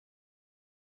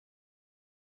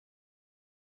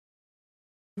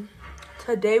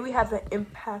Today we have an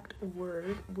impact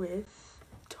word with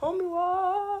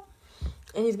Tomiwa,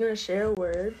 and he's gonna share a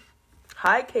word.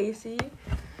 Hi, Casey,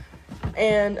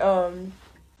 and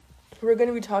we're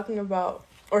gonna be talking about,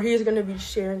 or he's gonna be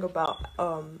sharing about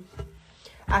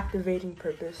activating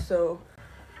purpose. So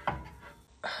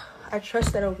I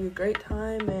trust that it'll be a great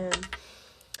time, and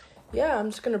yeah, I'm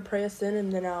just gonna pray us in,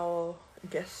 and then I'll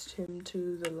guest him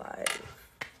to the live.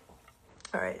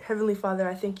 All right, Heavenly Father,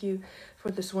 I thank you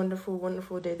for this wonderful,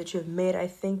 wonderful day that you have made. I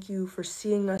thank you for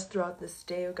seeing us throughout this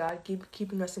day, oh God,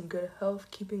 keeping us in good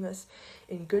health, keeping us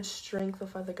in good strength, oh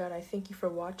Father God. I thank you for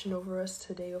watching over us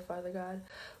today, oh Father God.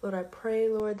 Lord, I pray,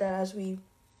 Lord, that as we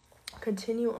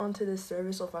continue on to this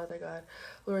service, oh Father God,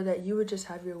 Lord, that you would just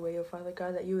have your way, oh Father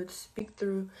God, that you would speak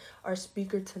through our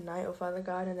speaker tonight, oh Father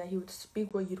God, and that he would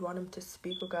speak what you'd want him to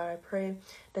speak, oh God. I pray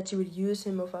that you would use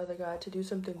him, oh Father God, to do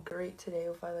something great today,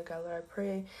 oh Father God. Lord, I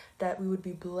pray that we would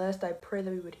be blessed. I pray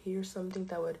that we would hear something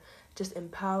that would just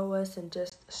empower us and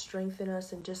just strengthen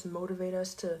us and just motivate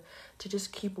us to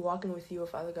just keep walking with you, oh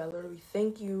Father God. Lord, we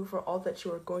thank you for all that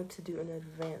you are going to do in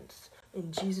advance.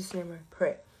 In Jesus' name I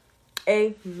pray.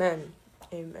 Amen.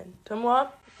 Amen.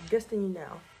 Tomwa, I'm guesting you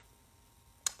now.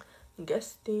 I'm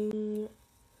guesting.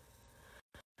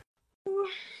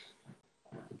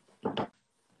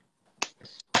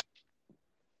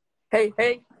 Hey,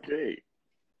 hey. Hey,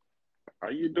 how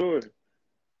you doing?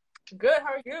 Good.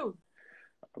 How are you?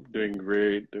 I'm doing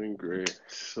great, doing great.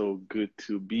 So good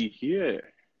to be here.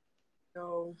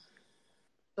 So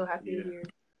happy to Yeah, hear.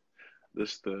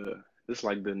 this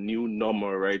like the new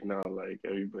normal right now. Like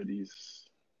everybody's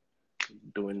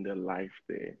doing their life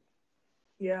thing.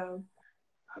 Yeah.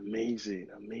 Amazing,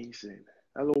 amazing.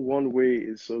 Hello, one way.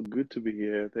 It's so good to be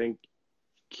here. Thank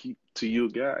you to you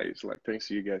guys. Like thanks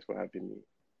to you guys for having me.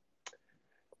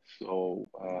 So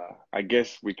I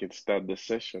guess we can start the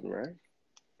session, right?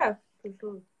 Yeah, for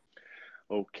sure.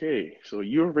 Okay, so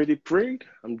you already prayed.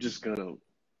 I'm just gonna,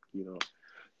 you know,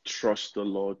 trust the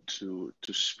Lord to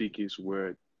speak His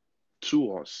word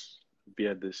to us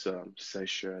via this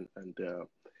session, and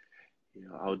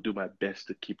I'll do my best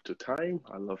to keep to time.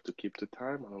 I love to keep to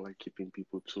time. I don't like keeping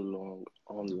people too long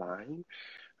online.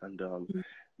 And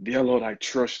dear Lord, I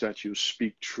trust that you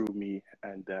speak through me,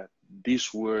 and that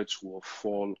these words will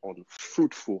fall on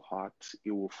fruitful hearts.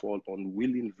 It will fall on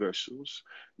willing vessels,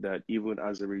 that even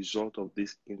as a result of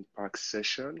this impact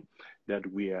session, that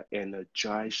we are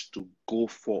energized to go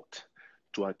forth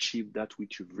to achieve that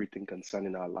which you've written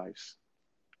concerning our lives.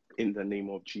 In the name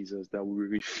of Jesus, that we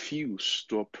refuse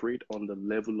to operate on the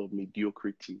level of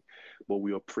mediocrity, but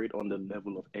we operate on the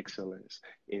level of excellence.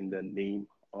 In the name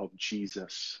of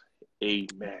Jesus.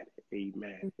 Amen.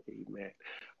 Amen. Amen.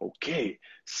 Okay.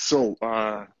 So,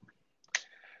 how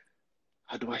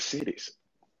do I say this?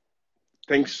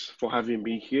 Thanks for having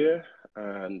me here,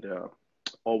 and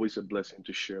always a blessing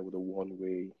to share with a one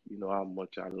way. You know how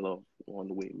much I love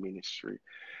one way ministry.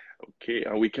 Okay.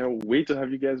 And we can't wait to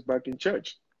have you guys back in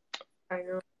church. I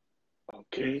know.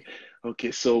 Okay,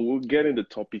 okay, so we'll get the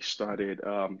topic started.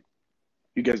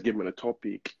 You guys gave me the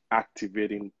topic,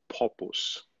 activating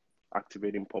purpose,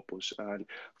 and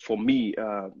for me,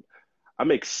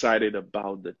 I'm excited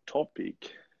about the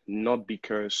topic, not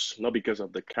because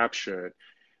of the caption,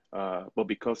 but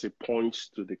because it points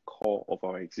to the core of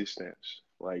our existence.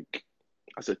 Like,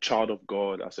 as a child of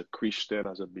God, as a Christian,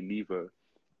 as a believer,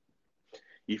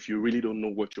 if you really don't know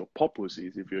what your purpose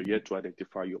is, if you're yet to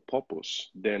identify your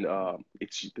purpose, then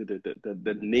it's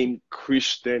the name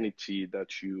Christianity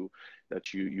that you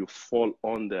fall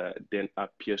under then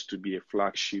appears to be a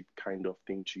flagship kind of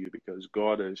thing to you, because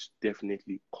God has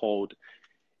definitely called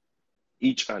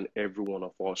each and every one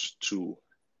of us to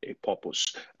a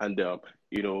purpose. And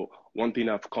one thing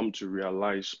I've come to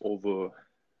realize over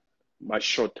my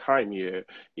short time here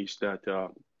is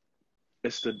that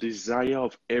it's the desire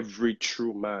of every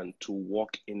true man to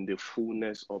walk in the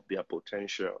fullness of their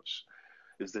potentials.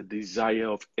 It's the desire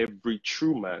of every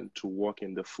true man to walk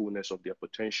in the fullness of their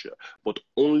potential. But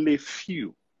only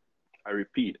few, I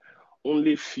repeat,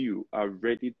 only few are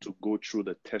ready to go through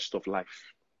the test of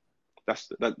life. That's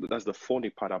the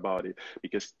funny part about it,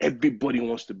 because everybody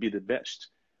wants to be the best,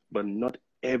 but not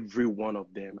every one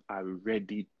of them are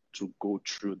ready to go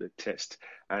through the test.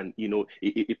 And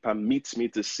it permits me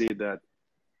to say that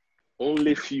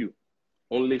only few,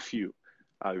 only few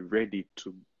are ready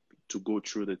to go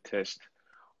through the test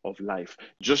of life.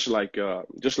 Just like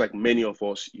many of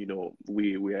us,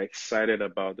 we are excited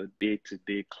about the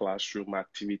day-to-day classroom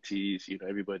activities.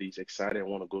 Everybody's excited. I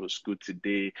want to go to school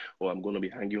today, or I'm going to be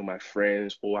hanging with my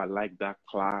friends, or I like that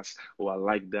class, or I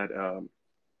like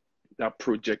that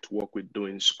project work we do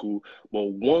in school. But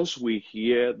once we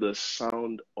hear the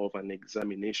sound of an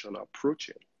examination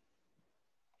approaching,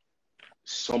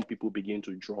 some people begin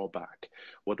to draw back.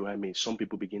 What do I mean? Some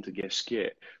people begin to get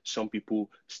scared. Some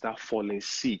people start falling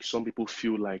sick. Some people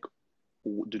feel like,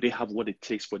 do they have what it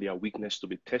takes for their weakness to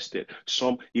be tested?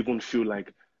 Some even feel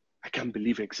like, I can't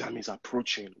believe exam is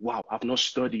approaching. Wow, I've not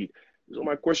studied. So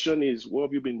my question is, what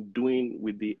have you been doing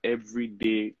with the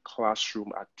everyday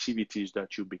classroom activities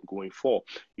that you've been going for?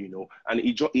 And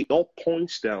it all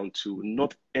points down to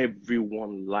not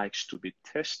everyone likes to be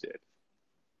tested.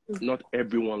 Not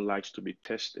everyone likes to be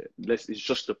tested. It's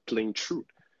just the plain truth.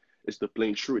 It's the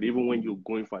plain truth. Even when you're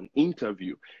going for an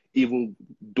interview, even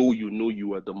though you know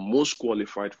you are the most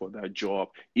qualified for that job,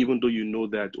 even though you know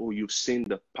that, you've seen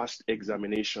the past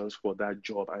examinations for that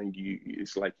job and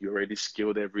it's like you already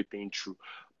scaled everything through.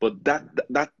 But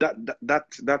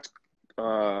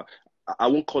I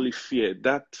won't call it fear.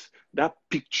 That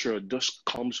picture just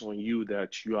comes on you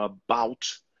that you are about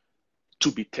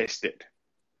to be tested.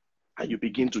 And you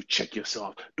begin to check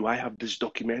yourself. Do I have this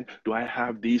document? Do I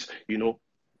have this?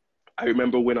 I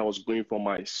remember when I was going for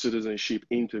my citizenship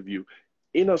interview,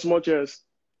 in as much as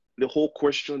the whole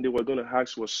question they were going to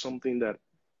ask was something that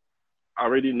I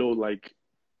already know, like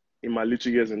in my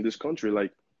little years in this country,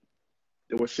 like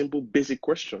there were simple, basic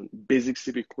questions, basic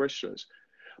civic questions.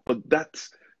 But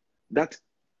that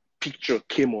picture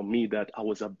came on me that I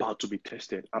was about to be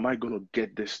tested. Am I going to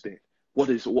get this thing? What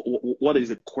is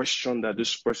the question that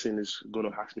this person is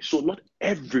going to ask me? So not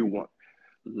everyone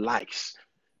likes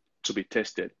to be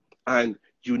tested. And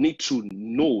you need to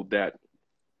know that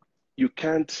you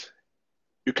can't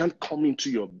come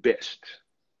into your best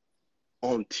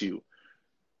until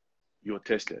you're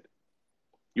tested.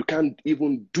 You can't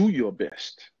even do your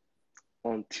best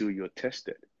until you're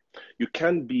tested. You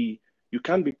can't be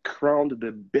crowned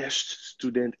the best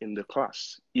student in the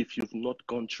class if you've not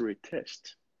gone through a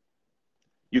test.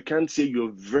 You can't say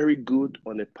you're very good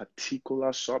on a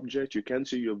particular subject. You can't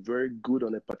say you're very good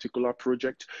on a particular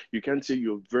project. You can't say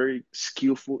you're very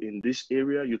skillful in this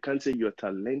area. You can't say you're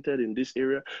talented in this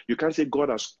area. You can't say God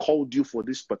has called you for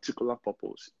this particular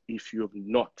purpose if you have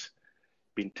not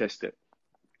been tested.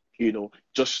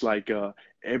 Just like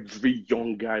every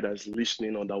young guy that's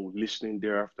listening or that will listening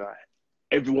thereafter,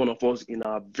 every one of us in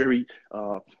our very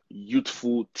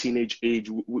youthful teenage age,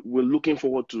 we're looking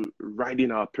forward to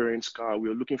riding our parents' car.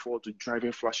 We're looking forward to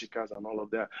driving flashy cars and all of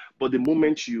that. But the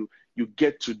moment you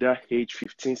get to that age,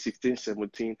 15, 16,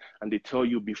 17, and they tell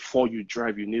you before you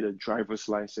drive, you need a driver's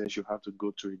license, you have to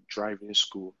go to a driving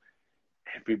school,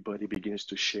 everybody begins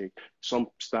to shake. Some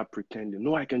start pretending,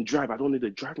 no, I can drive. I don't need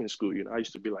a driving school. I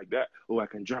used to be like that. Oh, I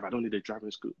can drive. I don't need a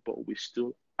driving school. But we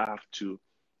still have to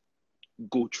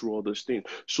go through all those things.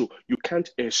 So you can't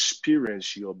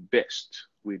experience your best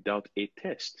without a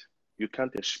test. You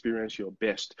can't experience your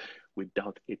best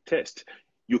without a test.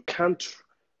 You can't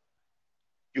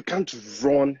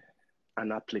run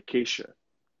an application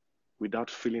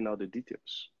without filling out the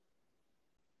details.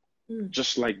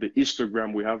 Just like the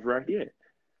Instagram we have right here.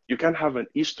 You can't have an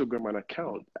Instagram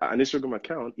account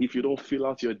if you don't fill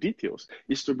out your details.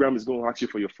 Instagram is going to ask you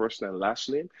for your first and last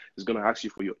name. It's going to ask you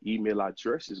for your email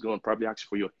address. It's going to probably ask you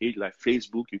for your age, like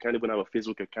Facebook. You can't even have a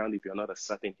Facebook account if you're not a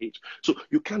certain age. So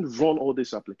you can't run all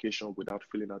this application without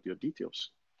filling out your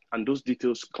details. And those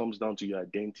details comes down to your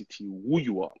identity, who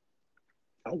you are,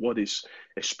 and what is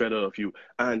expected of you.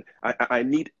 And I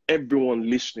need everyone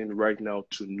listening right now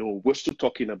to know we're still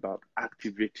talking about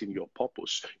activating your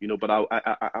purpose, but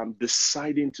I'm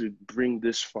deciding to bring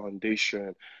this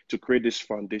foundation, to create this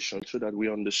foundation so that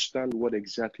we understand what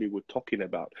exactly we're talking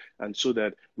about, and so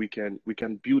that we can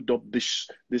build up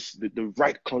the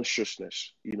right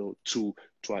consciousness, to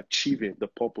achieving the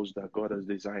purpose that God has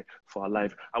designed for our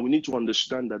life. And we need to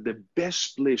understand that the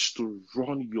best place to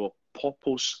run your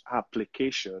purpose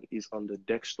application is on the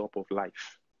desktop of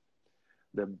life.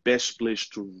 The best place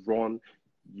to run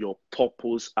your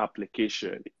purpose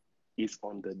application is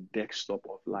on the desktop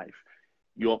of life.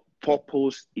 Your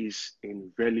purpose is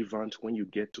irrelevant when you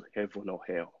get to heaven or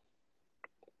hell.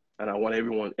 And I want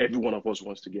every one of us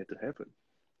wants to get to heaven.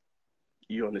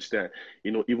 You understand?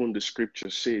 Even the scripture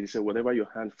says, it said, whatever your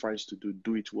hand finds to do,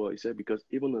 do it well. He said, because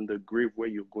even in the grave where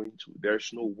you're going to,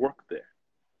 there's no work there.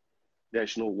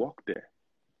 There's no work there.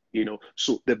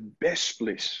 So the best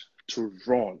place to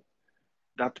run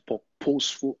that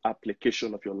purposeful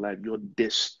application of your life, your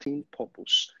destined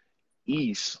purpose,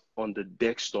 is on the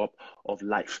desktop of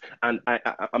life. And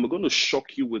I'm going to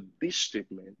shock you with this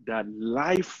statement that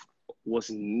life was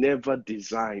never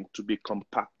designed to be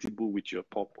compatible with your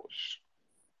purpose.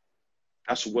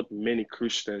 That's what many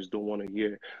Christians don't want to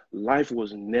hear. Life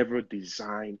was never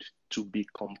designed to be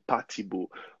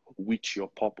compatible with your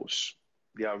purpose.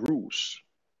 There are rules.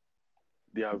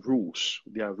 There are rules.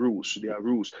 There are rules. There are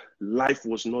rules. Life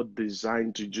was not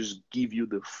designed to just give you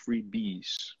the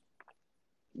freebies.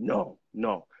 No,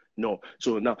 no, no.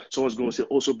 So now someone's going to say,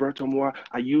 "Oh, so Bertamwa,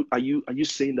 are you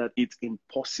saying that it's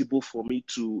impossible for me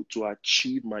to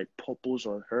achieve my purpose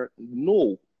on earth?"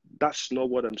 No, that's not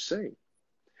what I'm saying.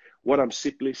 What I'm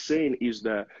simply saying is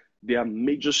that there are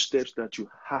major steps that you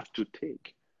have to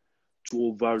take to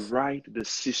override the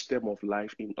system of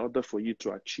life in order for you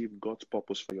to achieve God's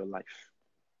purpose for your life.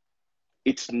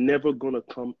 It's never going to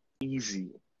come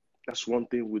easy. That's one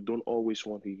thing we don't always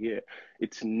want to hear.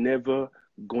 It's never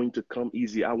going to come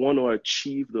easy. I want to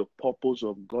achieve the purpose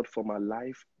of God for my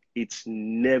life. It's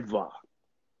never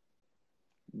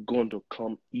going to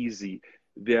come easy.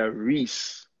 There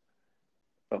is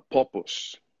a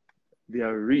purpose.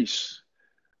 There is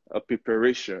a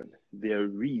preparation.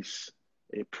 There is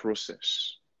a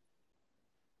process.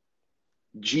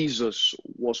 Jesus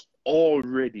was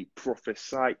already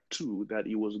prophesied to that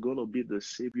he was going to be the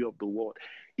savior of the world.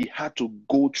 He had to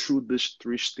go through these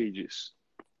 3 stages.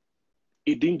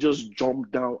 He didn't just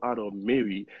jump down out of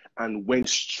Mary and went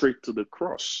straight to the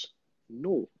cross.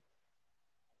 No.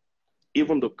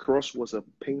 Even the cross was a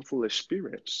painful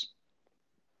experience.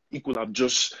 He could have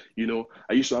just,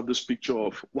 I used to have this picture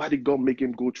of why did God make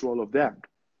him go through all of that?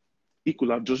 He could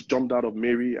have just jumped out of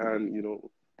Mary and,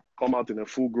 come out in a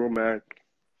full-grown man,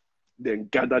 then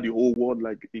gather the whole world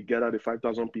like he gathered the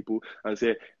 5,000 people and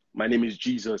say, "My name is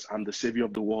Jesus. I'm the savior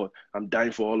of the world. I'm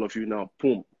dying for all of you now."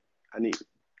 Boom. And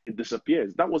it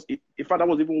disappears. That was it. In fact, that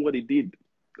was even what he did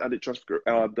at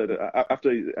the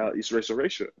after his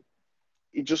resurrection.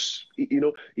 He just,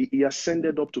 he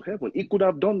ascended up to heaven. He could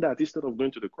have done that instead of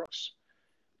going to the cross.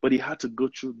 But he had to go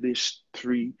through these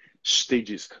 3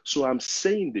 stages. So I'm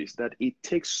saying this, that it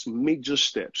takes major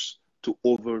steps to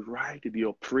override the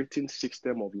operating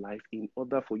system of life in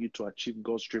order for you to achieve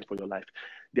God's dream for your life.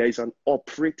 There is an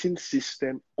operating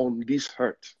system on this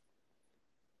earth.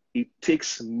 It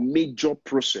takes major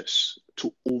process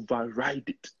to override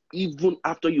it. Even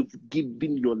after you've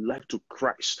given your life to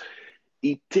Christ,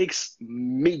 it takes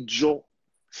major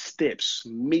steps,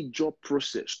 major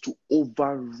process to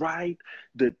override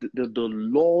the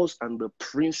laws and the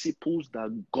principles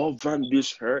that govern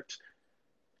this earth,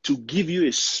 to give you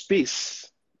a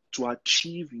space to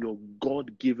achieve your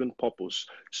God-given purpose.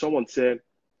 Someone said,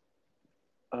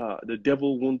 the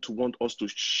devil won't want us to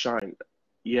shine.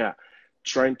 Yeah,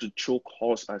 trying to choke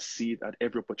us as seed at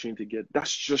every opportunity to get.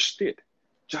 That's just it.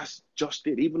 Just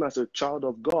it. Even as a child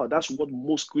of God, that's what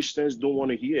most Christians don't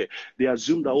want to hear. They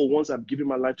assume that, once I've given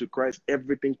my life to Christ,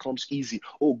 everything comes easy.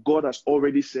 God has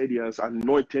already said he has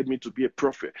anointed me to be a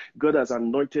prophet. God has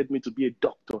anointed me to be a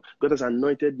doctor. God has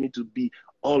anointed me to be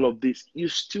all of this. You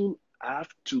still have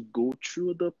to go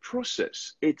through the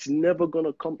process. It's never going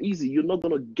to come easy. You're not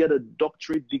going to get a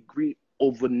doctorate degree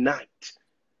overnight.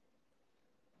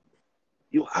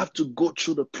 You have to go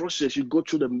through the process. You go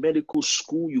through the medical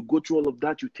school. You go through all of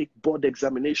that. You take board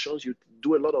examinations. You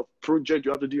do a lot of projects.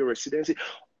 You have to do your residency.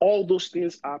 All those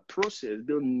things are process.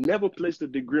 They'll never place the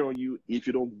degree on you if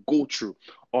you don't go through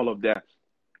all of that.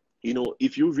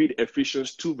 If you read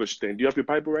Ephesians 2 verse 10, do you have your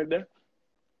Bible right there?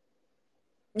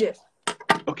 Yes.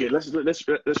 Okay, let's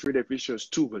read Ephesians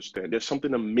 2 verse 10. There's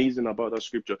something amazing about that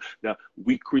scripture that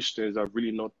we Christians have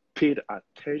really not paid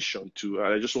attention to.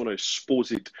 And I just want to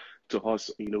expose it to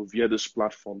us, via this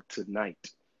platform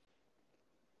tonight.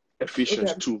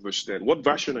 Ephesians 2 verse 10. What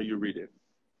version are you reading?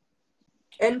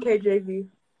 NKJV.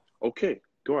 Okay,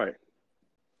 go ahead.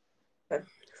 Okay.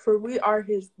 For we are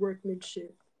his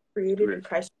workmanship, created in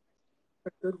Christ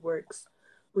for good works,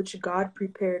 which God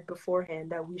prepared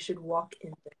beforehand that we should walk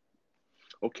in them.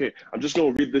 Okay, I'm just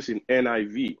going to read this in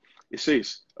NIV. It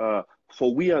says,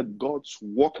 for we are God's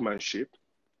workmanship,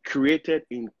 created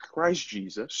in Christ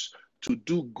Jesus to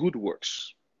do good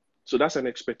works. So that's an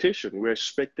expectation. We're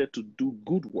expected to do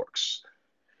good works,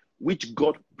 which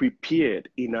God prepared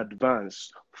in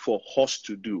advance for us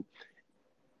to do.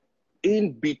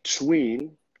 In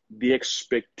between the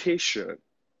expectation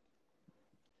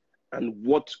and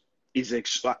what is the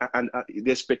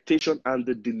expectation and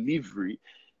the delivery,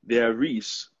 there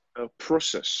is a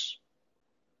process.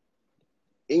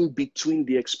 In between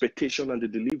the expectation and the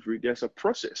delivery, there's a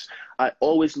process. I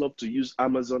always love to use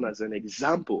Amazon as an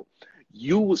example.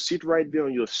 You will sit right there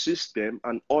on your system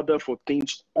and order for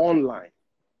things online.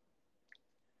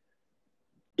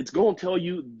 It's going to tell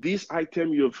you this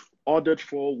item you've ordered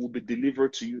for will be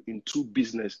delivered to you in 2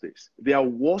 business days. There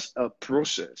was a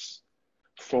process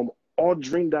from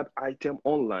ordering that item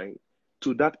online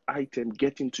to that item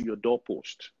getting to your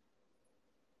doorpost.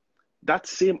 That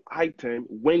same item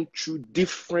went through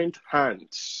different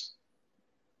hands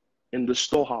in the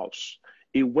storehouse.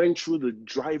 It went through the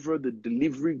driver, the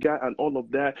delivery guy, and all of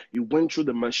that. It went through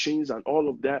the machines and all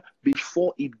of that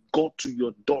before it got to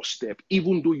your doorstep,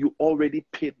 even though you already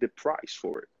paid the price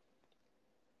for it.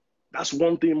 That's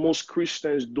one thing most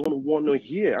Christians don't want to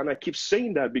hear. And I keep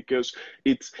saying that because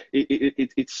it's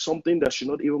something that should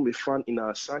not even be found in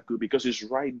our cycle, because it's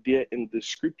right there in the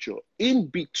scripture. In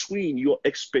between your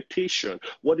expectation,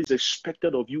 what is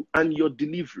expected of you, and your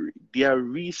delivery,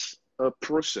 there is a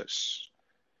process.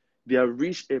 There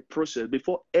is a process.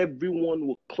 Before everyone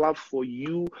will clap for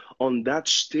you on that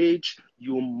stage,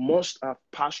 you must have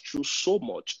passed through so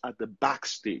much at the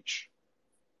backstage.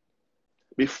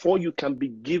 Before you can be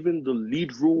given the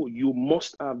lead role, you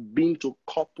must have been to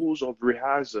couples of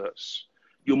rehearsals.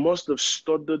 You must have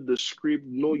studied the script,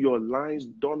 know your lines,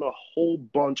 done a whole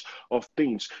bunch of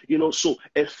things. So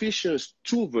Ephesians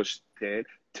 2 verse 10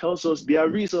 tells us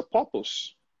there is a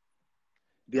purpose,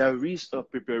 there is a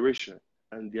preparation,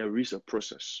 and there is a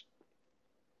process.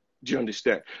 Do you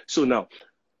understand? So now,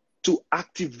 to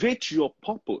activate your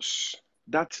purpose,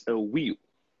 that's a will.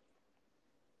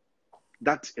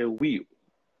 That's a will.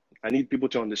 I need people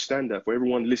to understand that, for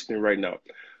everyone listening right now.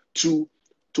 To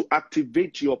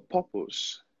activate your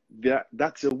purpose,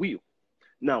 that's a will.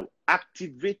 Now,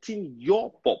 activating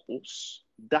your purpose,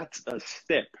 that's a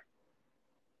step.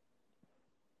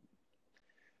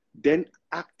 Then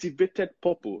activated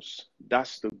purpose,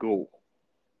 that's the goal.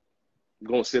 I'm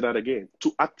going to say that again.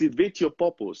 To activate your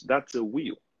purpose, that's a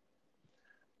will.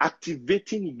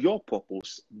 Activating your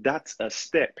purpose, that's a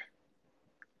step.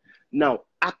 Now,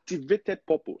 activated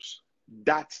purpose,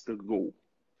 that's the goal.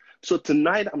 So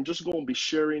tonight, I'm just going to be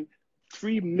sharing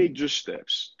 3 major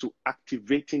steps to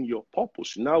activating your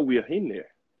purpose. Now we are in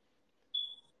there,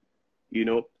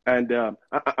 and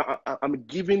I'm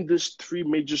giving these 3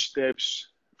 major steps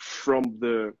from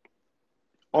the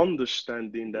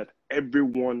understanding that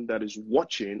everyone that is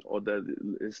watching or that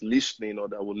is listening or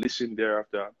that will listen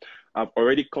thereafter have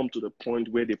already come to the point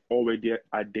where they've already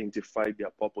identified their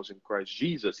purpose in Christ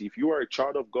Jesus. If you are a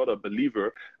child of God, a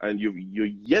believer, and you're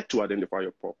yet to identify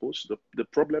your purpose, the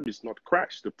problem is not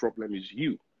Christ. The problem is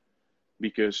you.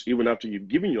 Because even after you've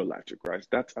given your life to Christ,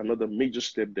 that's another major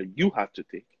step that you have to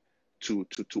take to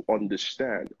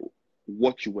understand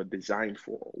what you were designed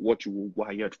for, what you were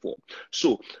wired for.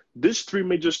 So these 3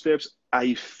 major steps are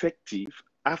effective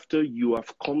after you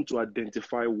have come to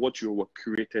identify what you were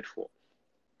created for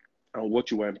and what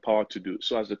you were empowered to do.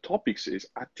 So as the topic says,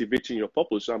 activating your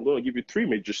purpose. So I'm going to give you 3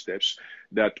 major steps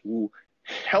that will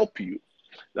help you,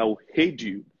 that will aid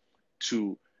you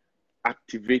to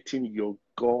activating your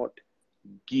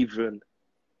God-given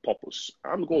purpose.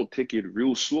 I'm going to take it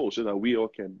real slow so that we all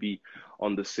can be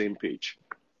on the same page.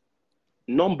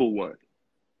 Number 1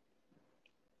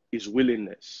 is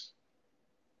willingness.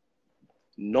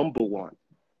 Number 1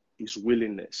 is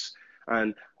willingness.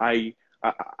 And I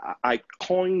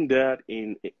coined that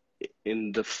in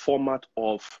the format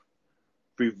of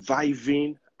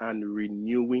reviving and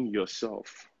renewing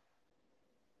yourself.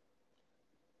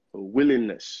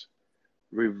 Willingness,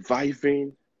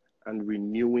 reviving and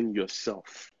renewing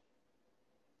yourself.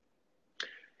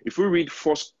 If we read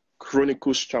 1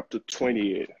 Chronicles chapter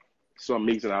 28, so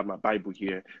amazing. I have my Bible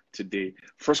here today.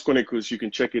 1 Chronicles, you can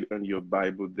check it on your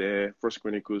Bible there. 1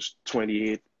 Chronicles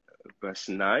 28, verse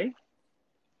 9.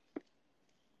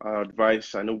 Our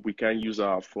advice, I know we can't use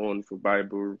our phone for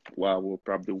Bible while we're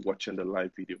probably watching the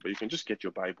live video, but you can just get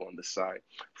your Bible on the side.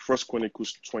 1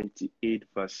 Chronicles 28,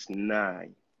 verse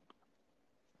 9.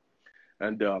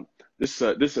 And this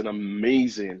is an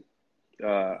amazing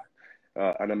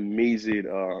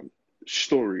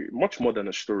story, much more than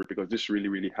a story, because this really,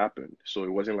 really happened. So it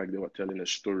wasn't like they were telling a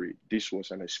story. This was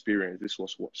an experience. This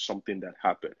was something that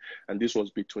happened. And this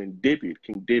was between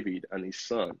King David, and his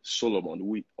son, Solomon,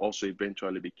 who also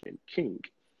eventually became king.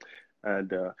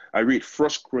 And I read 1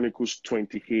 Chronicles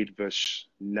 28, verse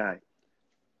 9.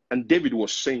 And David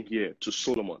was saying here to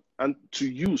Solomon, and to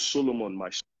you, Solomon,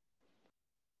 my son.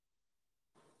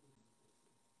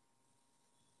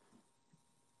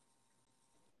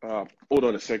 Hold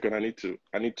on a second. I need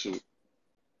to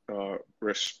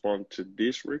respond to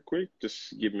this real quick.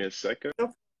 Just give me a second.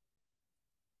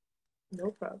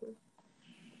 No problem.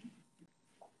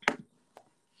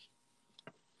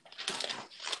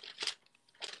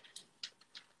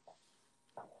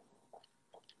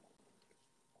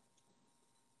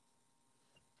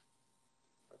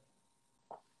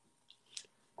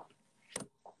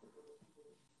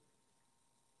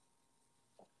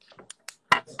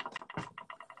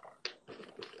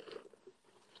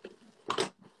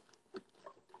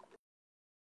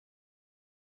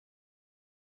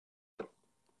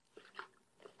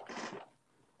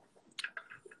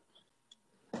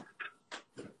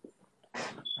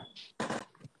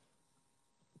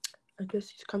 guess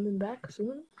he's coming back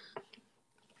soon.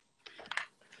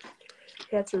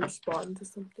 He had to respond to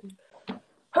something.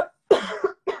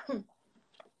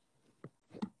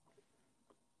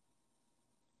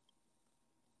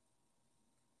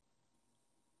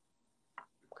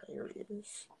 Okay, here it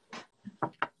is.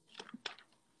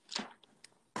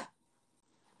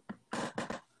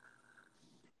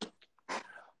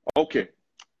 Okay.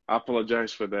 I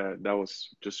apologize for that. That was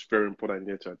just very important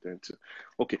here to attend to.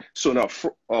 Okay, so now,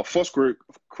 First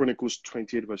Chronicles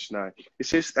 28, verse 9. It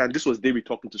says, and this was David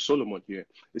talking to Solomon here.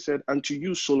 It said, and to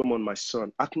you, Solomon, my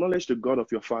son, acknowledge the God of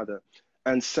your father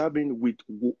and serve him with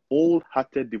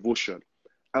wholehearted devotion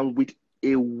and with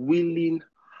a willing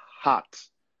heart.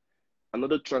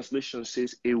 Another translation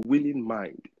says, a willing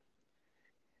mind.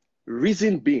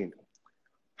 Reason being,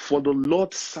 for the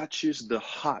Lord searches the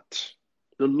heart.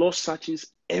 The Lord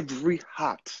searches every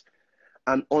heart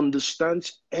and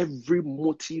understands every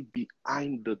motive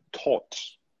behind the thought.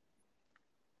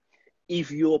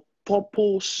 If your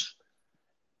purpose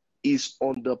is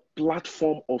on the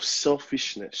platform of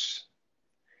selfishness,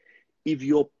 if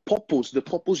your purpose,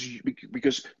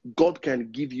 because God can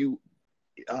give you,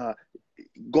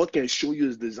 God can show you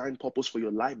his design purpose for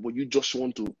your life, but you just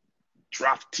want to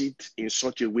draft it in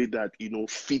such a way that,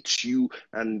 fits you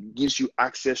and gives you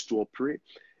access to operate.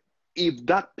 If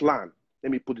that plan,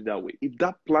 let me put it that way, if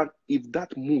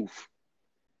that move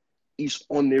is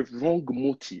on a wrong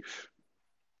motive,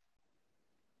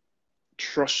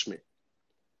 trust me,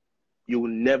 you will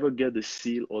never get the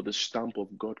seal or the stamp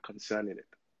of God concerning it.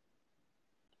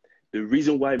 The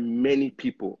reason why many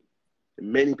people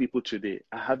today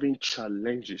are having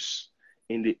challenges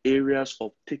in the areas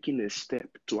of taking a step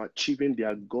to achieving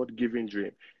their God-given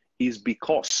dream is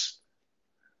because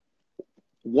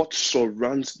what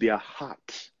surrounds their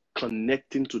heart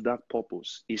connecting to that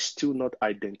purpose is still not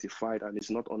identified and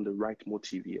is not on the right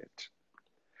motive yet.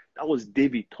 That was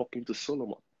David talking to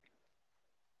Solomon.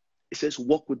 It says,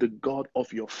 walk with the God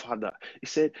of your father. He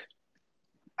said,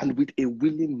 and with a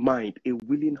willing mind, a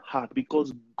willing heart,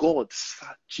 because God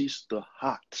searches the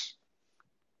heart.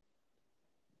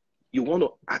 You want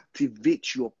to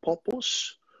activate your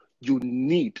purpose, you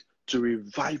need to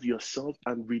revive yourself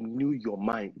and renew your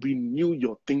mind, renew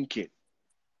your thinking.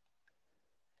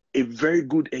 A very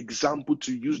good example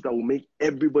to use that will make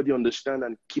everybody understand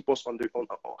and keep us on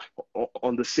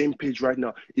the same page right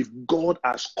now. If God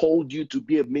has called you to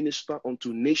be a minister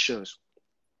unto nations,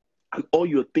 and all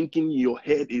you're thinking in your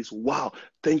head is, wow,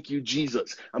 thank you,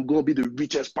 Jesus. I'm going to be the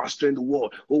richest pastor in the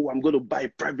world. Oh, I'm going to buy a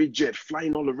private jet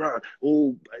flying all around.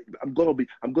 Oh, I'm going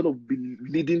to be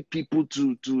leading people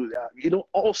to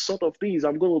all sort of things.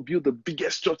 I'm going to build the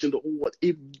biggest church in the whole world.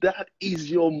 If that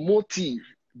is your motive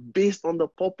based on the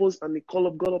purpose and the call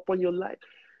of God upon your life,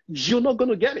 you're not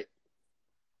going to get it.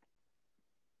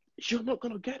 You're not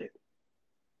going to get it.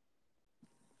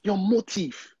 Your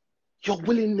motive, your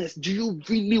willingness, do you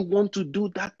really want to do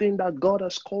that thing that God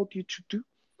has called you to do?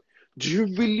 Do you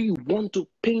really want to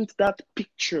paint that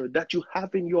picture that you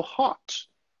have in your heart?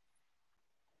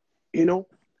 In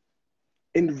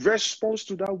response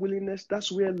to that willingness,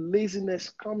 that's where laziness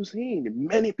comes in.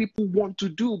 Many people want to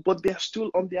do, but they're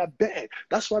still on their bed.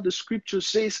 That's why the scripture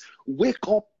says, wake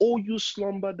up, O you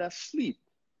slumber that sleep.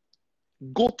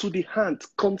 Go to the hand,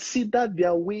 consider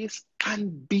their ways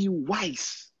and be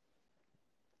wise.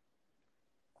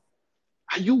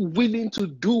 Are you willing to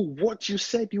do what you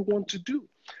said you want to do?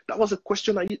 That was a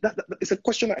question it's a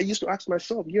question I used to ask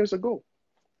myself years ago.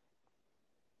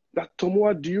 That,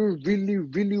 Tomoa, do you really,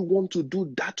 really want to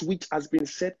do that which has been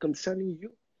said concerning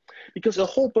you? Because a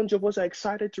whole bunch of us are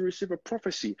excited to receive a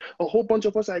prophecy. A whole bunch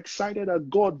of us are excited that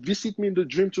God visit me in the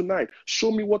dream tonight.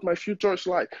 Show me what my future is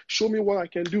like. Show me what I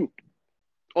can do.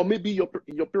 Or maybe your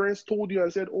parents told you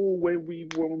and said, oh,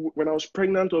 when I was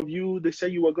pregnant of you, they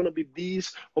said you were going to be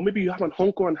this. Or maybe you have an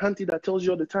uncle and auntie that tells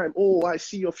you all the time, oh, I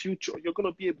see your future. You're going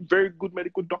to be a very good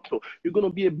medical doctor. You're going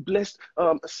to be a blessed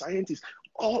scientist.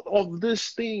 All of these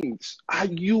things, are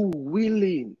you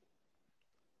willing?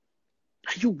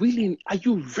 Are you willing? Are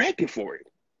you ready for it?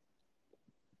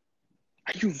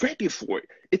 Are you ready for it?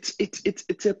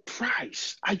 It's a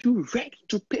price. Are you ready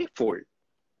to pay for it?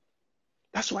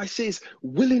 That's why it says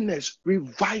willingness,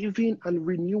 reviving and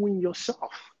renewing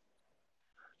yourself.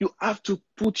 You have to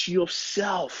put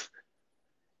yourself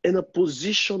in a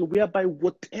position whereby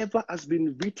whatever has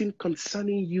been written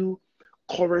concerning you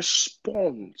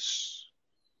corresponds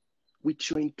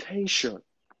with your intention.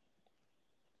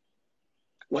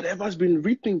 Whatever has been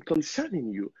written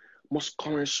concerning you must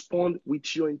correspond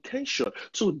with your intention.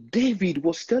 So David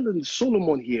was telling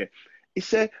Solomon here, He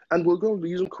said, and we're going to be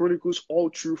using Chronicles all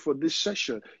through for this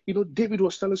session. David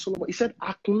was telling Solomon, he said,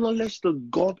 acknowledge the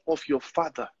God of your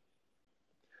father.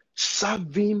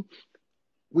 Serve him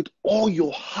with all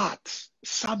your heart.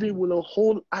 Serve him with a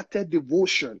wholehearted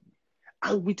devotion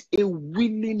and with a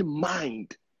willing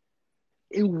mind.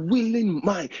 A willing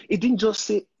mind. It didn't just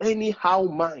say anyhow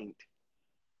mind.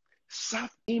 Serve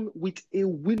him with a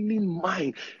willing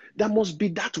mind. There must be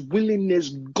that willingness.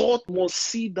 God must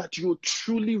see that you're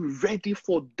truly ready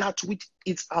for that which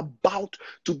is about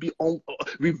to be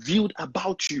revealed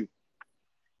about you.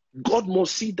 God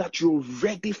must see that you're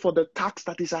ready for the task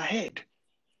that is ahead.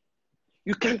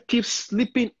 You can't keep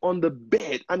sleeping on the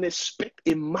bed and expect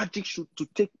a magic show to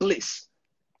take place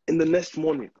in the next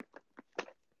morning.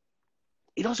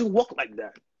 It doesn't work like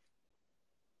that.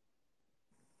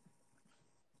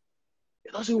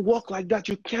 It doesn't work like that.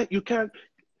 You can't.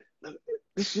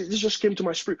 This just came to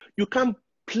my spirit. You can't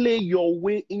play your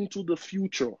way into the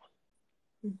future.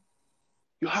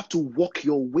 You have to walk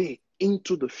your way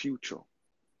into the future.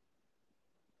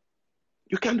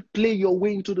 You can't play your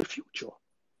way into the future.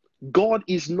 God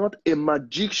is not a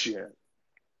magician.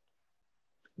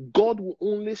 God will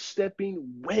only step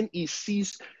in when he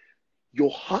sees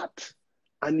your heart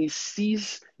and he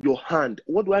sees your hand.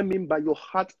 What do I mean by your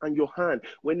heart and your hand?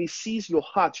 When he sees your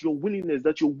heart, your willingness,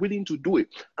 that you're willing to do it.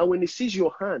 And when he sees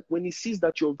your hand, when he sees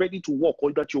that you're ready to walk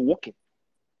or that you're walking.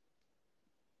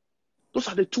 Those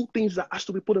are the two things that has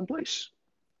to be put in place.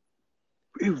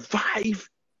 Revive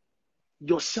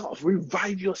yourself.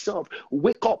 Revive yourself.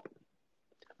 Wake up.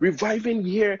 Reviving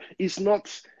here is not,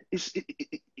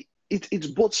 it's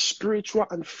both spiritual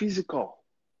and physical.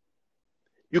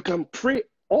 You can pray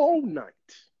all night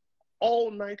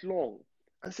long,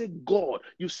 and say, God,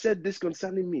 you said this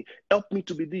concerning me. Help me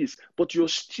to be this. But you're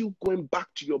still going back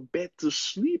to your bed to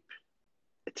sleep.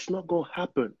 It's not going to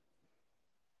happen.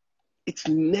 It's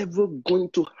never going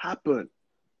to happen.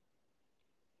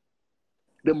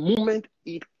 The moment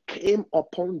it came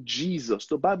upon Jesus,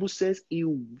 the Bible says he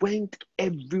went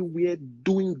everywhere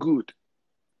doing good,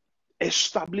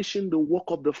 establishing the work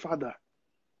of the Father.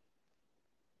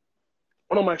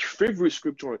 One of my favorite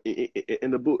scriptures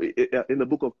in the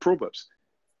book of Proverbs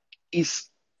is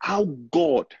how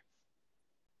God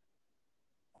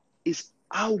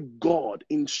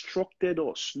instructed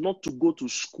us not to go to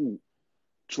school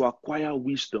to acquire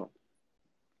wisdom.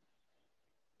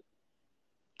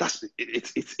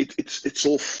 It's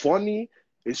so funny,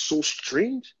 it's so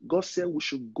strange. God said we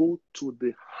should go to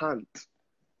the hand,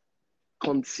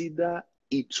 consider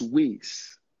its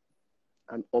ways,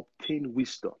 and obtain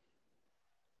wisdom.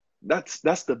 That's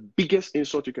the biggest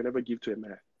insult you can ever give to a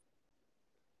man.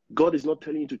 God is not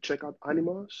telling you to check out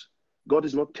animals. God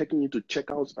is not taking you to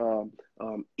check out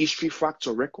history, facts,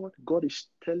 or record. God is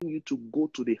telling you to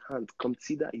go to the hand,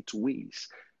 consider its ways,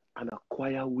 and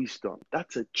acquire wisdom.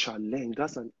 That's a challenge.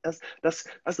 That's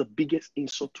the biggest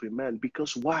insult to a man.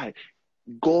 Because why?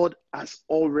 God has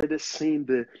already seen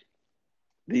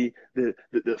the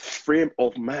frame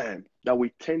of man, that we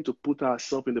tend to put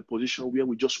ourselves in the position where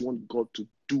we just want God to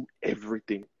do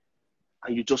everything,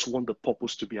 and you just want the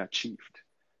purpose to be achieved.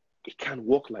 It can't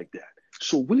work like that.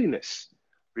 So willingness,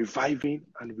 reviving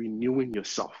and renewing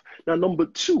yourself. Now, number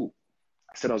 2,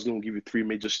 I said I was going to give you 3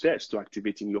 major steps to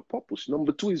activating your purpose.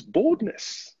 Number 2 is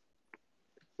boldness.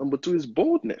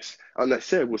 And I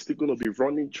said we're still going to be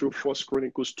running through 1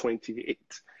 Chronicles 28.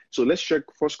 So let's check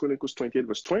 1 Chronicles 28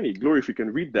 verse 20. Glory, if you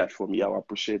can read that for me, I'll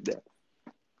appreciate that.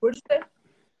 What'd you say?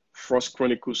 1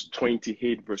 Chronicles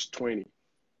 28 verse 20.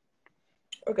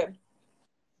 Okay.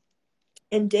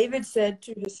 And David said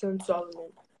to his son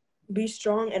Solomon, be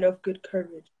strong and of good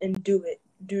courage, and do it.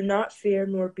 Do not fear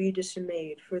nor be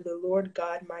dismayed, for the Lord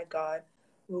God, my God,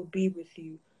 will be with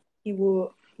you. He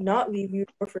will not leave you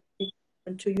nor forsake you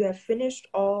until you have finished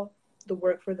all the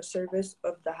work for the service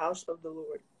of the house of the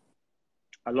Lord.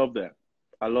 I love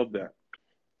that.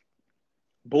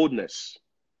 Boldness.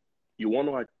 You want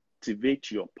to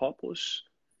activate your purpose,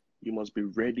 you must be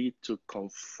ready to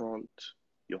confront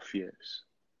your fears.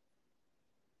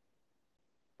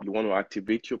 You want to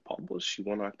activate your purpose, you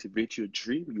want to activate your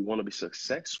dream, you want to be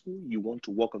successful, you want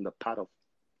to walk on the path of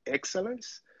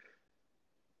excellence.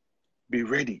 Be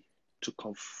ready to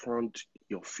confront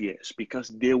your fears, because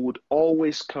they would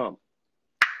always come.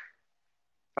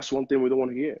 That's one thing we don't want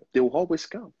to hear. They will always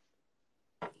come.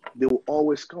 They will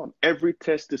always come. Every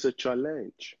test is a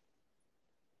challenge.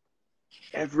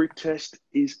 Every test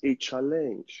is a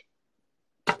challenge.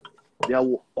 There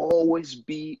will always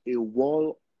be a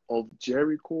wall of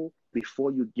Jericho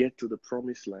before you get to the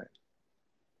promised land.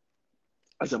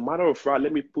 As a matter of fact,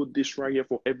 let me put this right here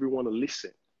for everyone to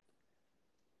listen.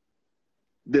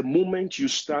 The moment you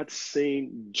start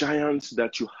saying giants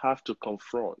that you have to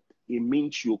confront, it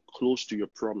means you're close to your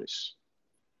promise.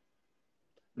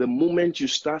 The moment you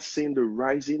start seeing the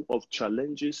rising of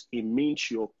challenges, it means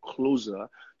you're closer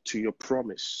to your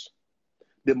promise.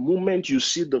 The moment you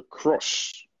see the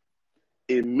cross,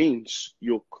 it means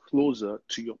you're closer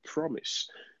to your promise.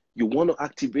 You want to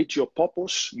activate your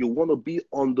purpose. You want to be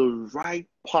on the right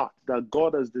path that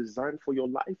God has designed for your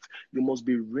life. You must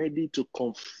be ready to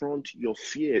confront your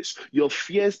fears. Your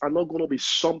fears are not going to be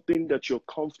something that you're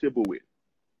comfortable with.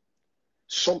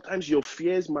 Sometimes your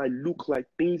fears might look like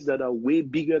things that are way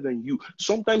bigger than you.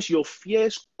 Sometimes your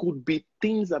fears could be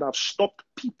things that have stopped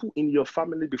people in your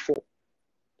family before.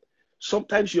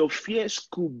 Sometimes your fears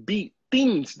could be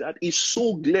things that is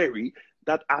so glary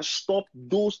that have stopped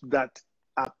those that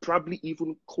are probably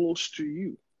even close to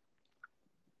you.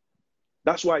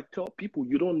 That's why I tell people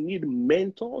you don't need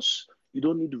mentors, you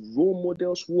don't need role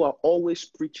models who are always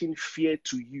preaching fear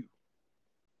to you.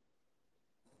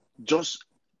 Just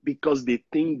because they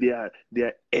think they are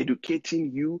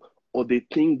educating you, or they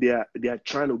think they are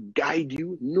trying to guide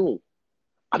you. No,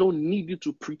 I don't need you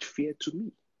to preach fear to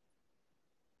me.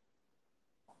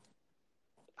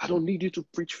 I don't need you to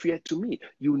preach fear to me.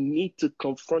 You need to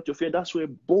confront your fear. That's where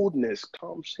boldness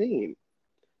comes in.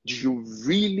 Do you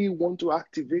really want to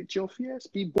activate your fears?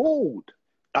 Be bold.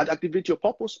 Activate your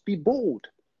purpose? Be bold.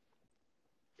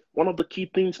 One of the key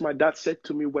things my dad said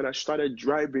to me when I started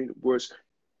driving was,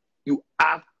 you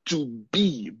have to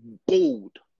be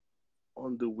bold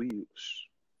on the wheels.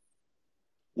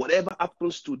 Whatever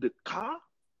happens to the car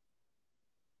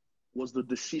was the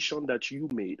decision that you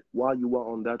made while you were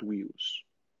on that wheels.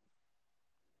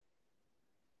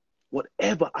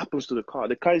 Whatever happens to the car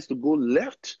is to go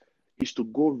left, is to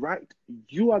go right.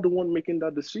 You are the one making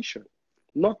that decision,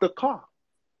 not the car.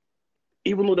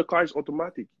 Even though the car is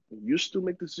automatic, you still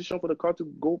make the decision for the car to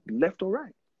go left or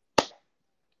right.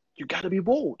 You got to be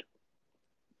bold.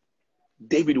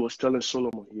 David was telling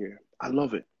Solomon here, I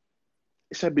love it.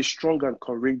 He said, be strong and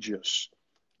courageous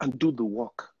and do the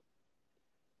work.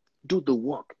 Do the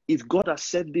work. If God has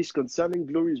said this concerning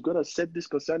glory, if God has said this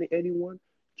concerning anyone,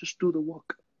 just do the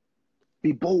work.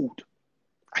 Be bold.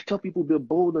 I tell people, be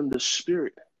bold in the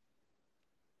spirit.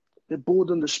 Be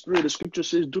bold in the spirit. The scripture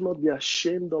says, do not be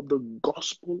ashamed of the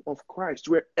gospel of Christ.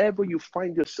 Wherever you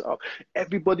find yourself,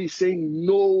 everybody's saying,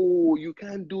 no, you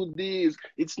can't do this.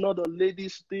 It's not a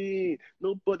lady's thing.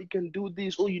 Nobody can do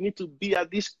this. Oh, you need to be at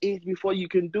this age before you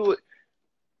can do it.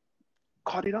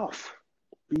 Cut it off.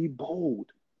 Be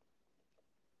bold.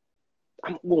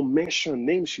 I'm not going to mention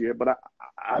names here, but I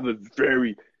have a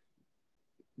very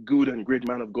good and great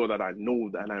man of God that I know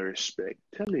and I respect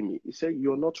telling me, he said,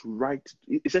 you're not right.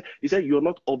 He said, you're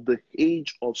not of the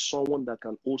age of someone that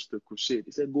can host a crusade.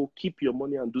 He said, go keep your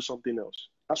money and do something else.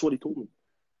 That's what he told me.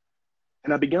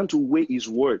 And I began to weigh his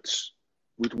words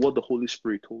with what the Holy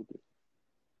Spirit told me.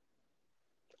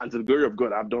 And to the glory of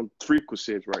God, I've done 3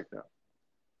 crusades right now.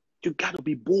 You got to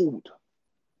be bold.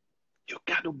 You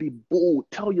got to be bold.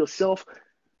 Tell yourself,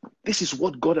 this is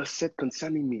what God has said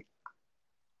concerning me.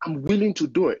 I'm willing to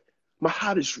do it. My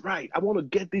heart is right. I want to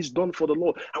get this done for the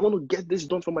Lord. I want to get this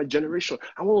done for my generation.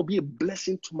 I want to be a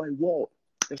blessing to my world.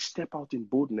 And step out in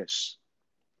boldness.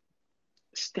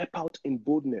 Step out in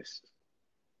boldness.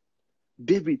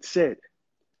 David said,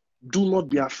 do not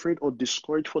be afraid or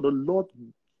discouraged, for the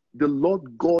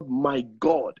Lord God, my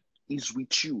God, is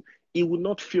with you. He will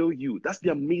not fail you. That's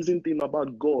the amazing thing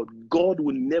about God. God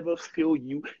will never fail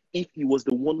you if he was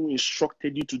the one who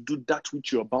instructed you to do that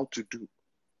which you're about to do.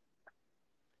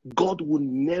 God will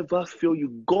never fail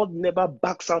you. God never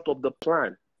backs out of the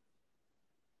plan.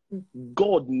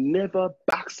 God never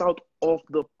backs out of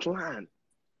the plan.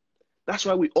 That's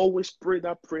why we always pray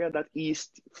that prayer that he is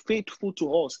faithful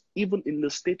to us, even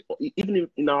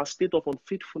in our state of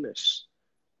unfaithfulness.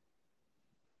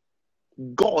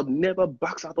 God never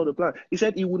backs out of the plan. He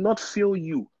said he will not fail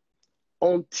you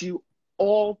until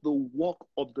all the work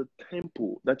of the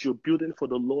temple that you're building for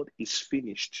the Lord is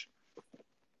finished.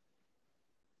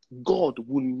 God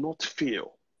will not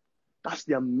fail. That's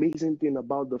the amazing thing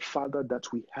about the Father that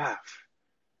we have.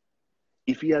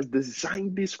 If he has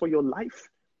designed this for your life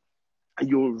and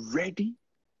you're ready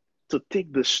to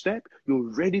take the step,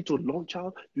 you're ready to launch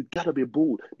out, you gotta be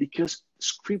bold, because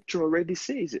scripture already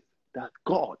says it, that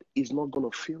God is not going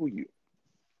to fail you.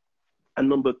 And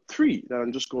number 3 that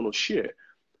I'm just going to share,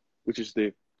 which is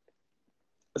a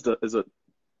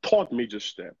third major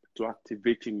step to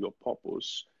activating your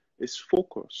purpose, is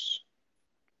focus.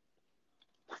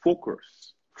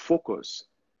 Focus.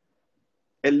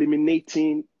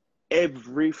 Eliminating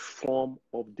every form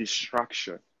of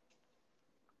distraction.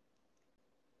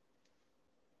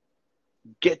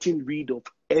 getting rid of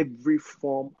every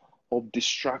form of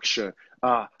distraction.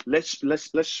 Let's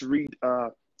read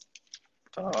 1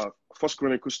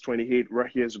 Chronicles 28 right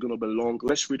here is going to be long.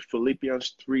 Let's read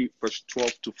Philippians 3 verse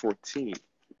 12 to 14.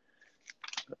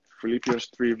 Philippians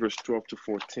 3 verse 12 to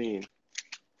 14.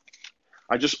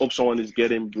 I just hope someone is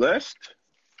getting blessed.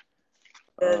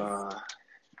 Yes.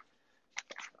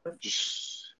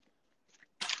 Just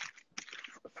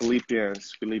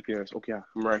Philippians. Okay, I'm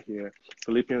right here.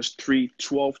 Philippians 3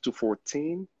 12 to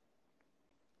 14.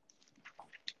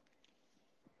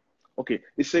 Okay,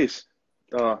 it says,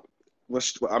 I'm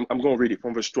going to read it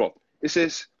from verse 12. It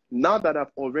says, now that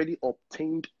I've already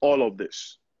obtained all of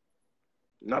this,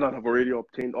 and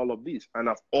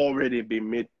I've already been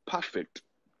made perfect,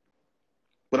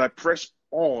 but I press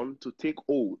on to take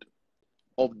hold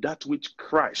of that which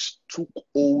Christ took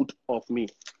hold of me.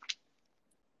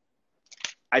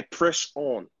 I press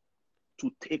on to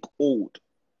take hold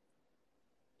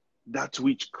that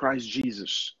which Christ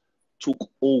Jesus took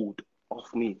hold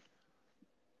of me.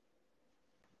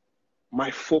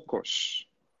 My focus,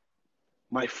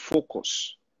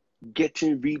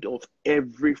 getting rid of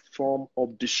every form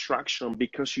of distraction,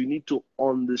 because you need to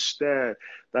understand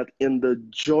that in the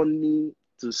journey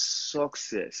to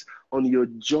success, on your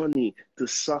journey to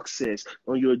success,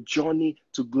 on your journey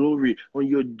to glory, on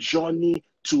your journey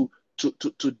to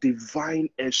divine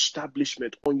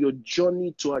establishment, on your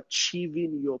journey to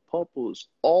achieving your purpose,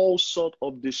 all sort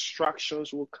of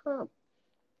distractions will come.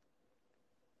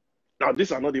 Now,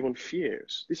 these are not even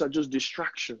fears. These are just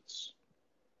distractions.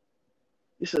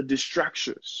 These are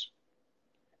distractions.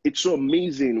 It's so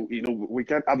amazing. We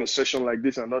can't have a session like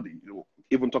this and not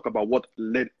even talk about what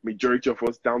led majority of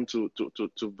us down to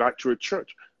virtual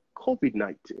church.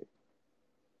 COVID-19.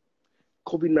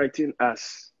 COVID-19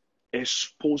 has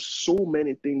exposed so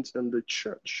many things in the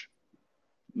church.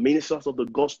 Ministers of the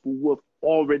gospel who have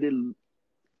already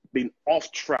been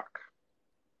off track,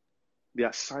 the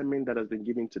assignment that has been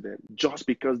given to them, just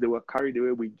because they were carried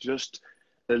away with just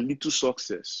a little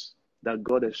success that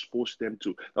God exposed them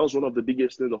to. That was one of the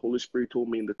biggest things the Holy Spirit told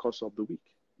me in the course of the week.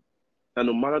 And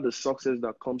no matter the success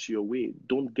that comes your way,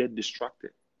 don't get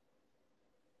distracted.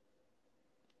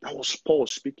 That was Paul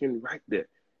speaking right there.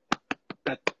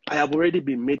 That I have already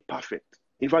been made perfect.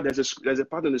 In fact, there's a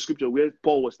part in the scripture where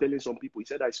Paul was telling some people, he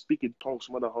said, I speak in tongues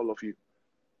more than all of you.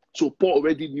 So Paul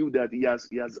already knew that he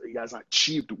has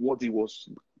achieved what he was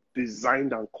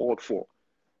designed and called for.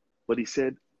 But he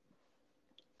said,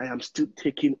 I am still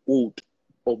taking hold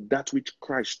of that which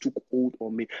Christ took hold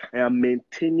on me. I am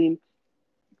maintaining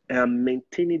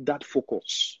that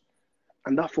focus.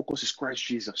 And that focus is Christ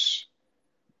Jesus.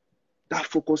 That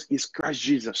focus is Christ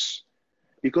Jesus.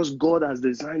 Because God has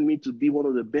designed me to be one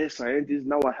of the best scientists.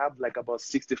 Now I have like about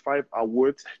 65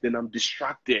 awards. Then I'm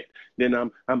distracted.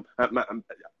 Then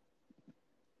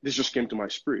this just came to my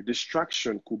spirit.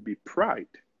 Distraction could be pride.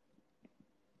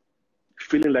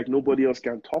 Feeling like nobody else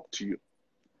can talk to you.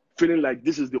 Feeling like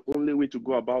this is the only way to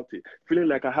go about it. Feeling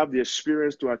like I have the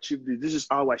experience to achieve this. This is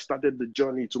how I started the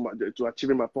journey to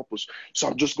achieving my purpose. So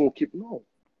I'm just going to keep.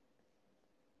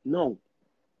 No.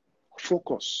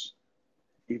 Focus.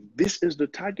 If this is the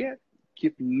target,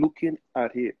 keep looking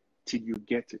at it till you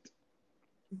get it.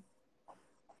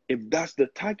 If that's the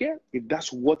target, if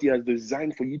that's what he has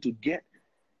designed for you to get,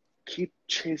 keep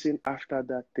chasing after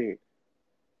that thing.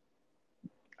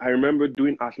 I remember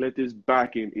doing athletics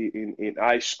back in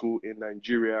high school in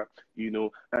Nigeria,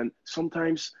 and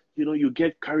sometimes, you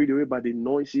get carried away by the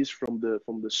noises from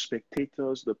the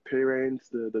spectators, the parents,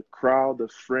 the crowd, the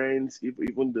friends,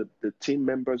 even the team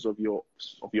members of your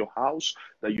house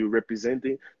that you're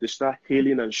representing. They start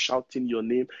hailing and shouting your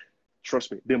name.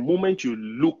 Trust me, the moment you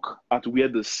look at where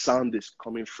the sound is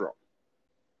coming from,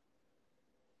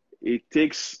 it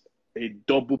takes a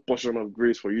double portion of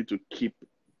grace for you to keep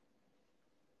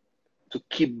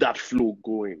that flow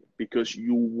going, because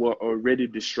you were already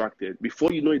distracted.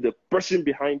 Before you know it, the person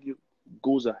behind you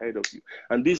goes ahead of you.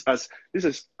 And this has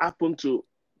happened to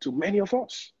many of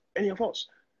us.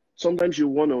 Sometimes you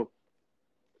want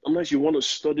to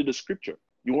study the scripture.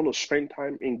 You want to spend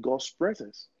time in God's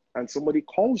presence, and somebody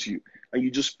calls you and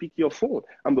you just pick your phone.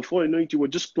 And before you know it, you were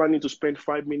just planning to spend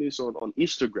 5 minutes on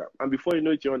Instagram. And before you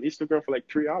know it, you're on Instagram for like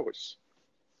 3 hours.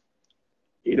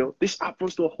 This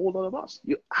happens to a whole lot of us.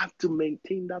 You have to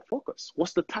maintain that focus.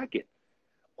 What's the target?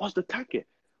 What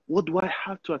do I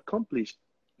have to accomplish?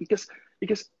 Because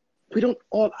we don't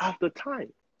all have the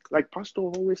time. Like Pastor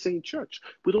always say in church,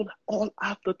 we don't all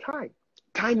have the time.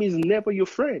 Time is never your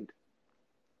friend.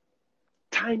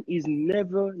 Time is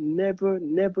never, never,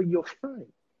 never your friend.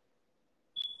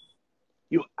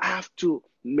 You have to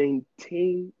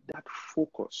maintain that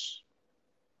focus.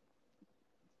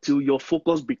 till your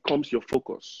focus becomes your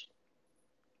focus.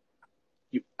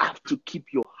 You have to keep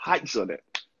your eyes on it.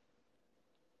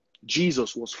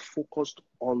 Jesus was focused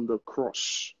on the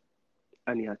cross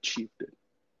and he achieved it.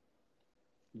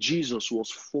 Jesus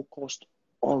was focused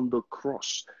on the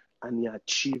cross and he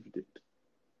achieved it.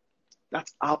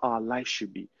 That's how our life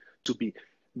should be.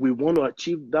 We want to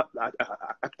achieve that,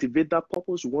 activate that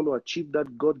purpose. We want to achieve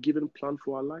that God-given plan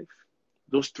for our life.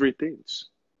 Those three things.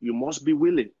 You must be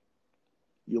willing.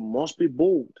 You must be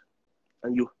bold.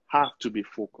 And you have to be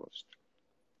focused.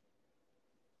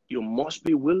 You must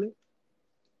be willing.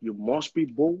 You must be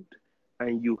bold.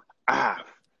 And you have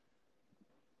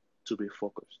to be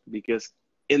focused. Because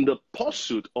in the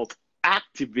pursuit of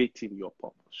activating your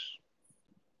purpose,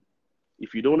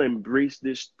 if you don't embrace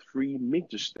these three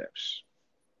major steps,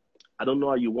 I don't know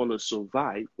how you want to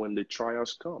survive when the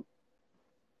trials come.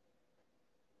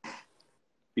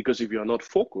 Because if you're not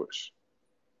focused,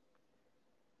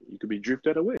 you could be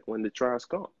drifted away when the trials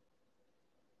come.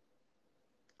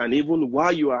 And even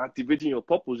while you are activating your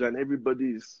purpose and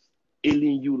everybody is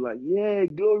hailing you like, yeah,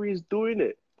 Glory is doing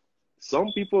it,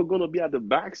 some people are going to be at the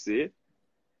back seat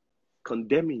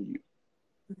condemning you.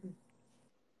 Mm-hmm.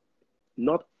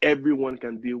 Not everyone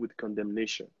can deal with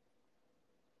condemnation.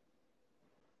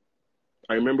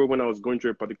 I remember when I was going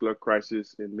through a particular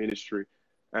crisis in ministry,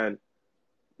 and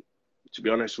to be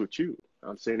honest with you,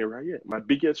 I'm saying it right here, my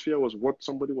biggest fear was what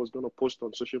somebody was going to post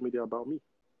on social media about me.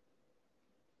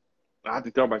 I had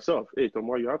to tell myself, hey,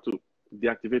 tomorrow you have to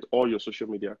deactivate all your social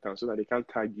media accounts so that they can't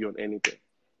tag you on anything.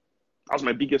 That was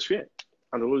my biggest fear.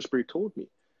 And the Holy Spirit told me,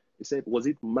 he said, was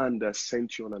it man that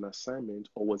sent you on an assignment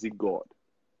or was it God?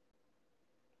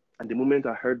 And the moment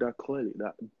I heard that clearly,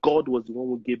 that God was the one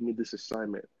who gave me this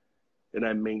assignment, and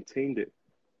I maintained it.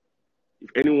 If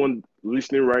anyone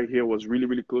listening right here was really,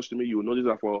 really close to me, you will notice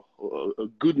that for a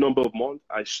good number of months,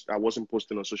 I wasn't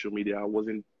posting on social media. I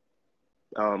wasn't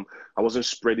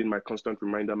spreading my constant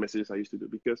reminder messages I used to do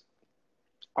because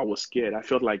I was scared. I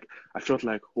felt like,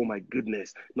 oh my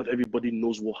goodness, not everybody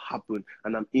knows what happened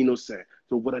and I'm innocent.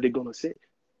 So what are they going to say?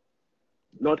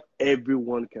 Not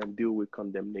everyone can deal with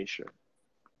condemnation.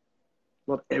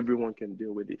 Not everyone can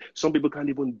deal with it. Some people can't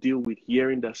even deal with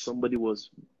hearing that somebody was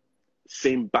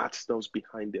saying bad stuff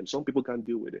behind them. Some people can't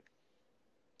deal with it.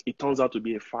 It turns out to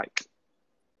be a fight.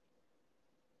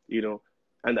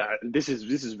 And this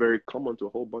is very common to a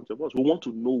whole bunch of us. We want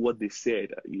to know what they said.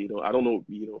 I don't know.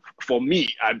 For me,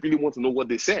 I really want to know what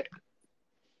they said.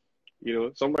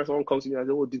 Sometimes someone comes to me and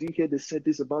says, "Oh, did you hear they said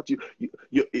this about you?"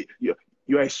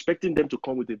 You're expecting them to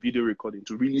come with a video recording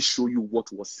to really show you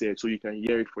what was said so you can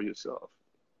hear it for yourself.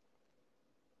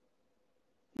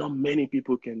 Not many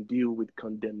people can deal with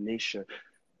condemnation.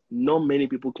 Not many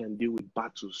people can deal with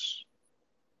battles.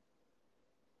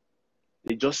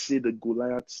 They just see the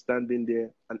Goliath standing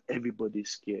there and everybody's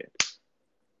scared.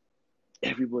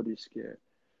 Everybody's scared.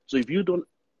 So if you don't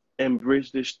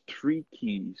embrace these three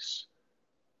keys,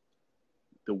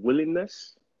 the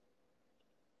willingness,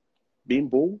 being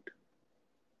bold,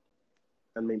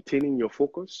 and maintaining your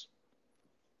focus,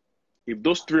 if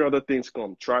those three other things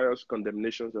come, trials,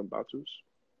 condemnations, and battles,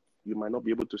 you might not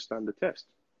be able to stand the test.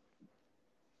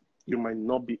 You might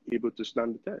not be able to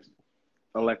stand the test.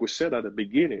 And like we said at the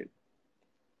beginning,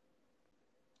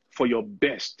 for your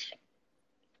best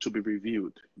to be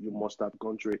revealed, you must have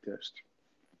gone through a test.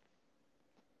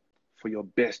 For your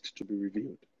best to be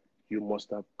revealed, you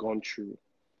must have gone through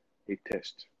a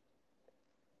test.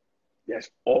 There's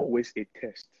always a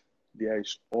test. There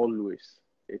is always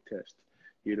a test.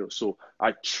 So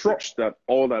I trust that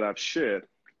all that I've shared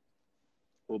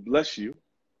will bless you,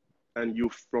 and you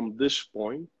from this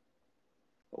point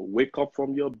wake up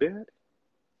from your bed,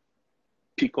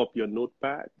 pick up your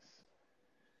notepads,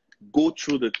 go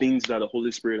through the things that the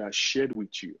Holy Spirit has shared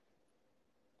with you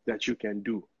that you can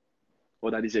do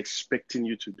or that is expecting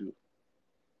you to do.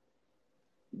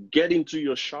 Get into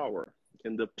your shower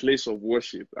in the place of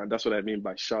worship, and that's what I mean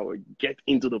by shower. Get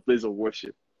into the place of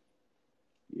worship.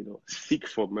 Seek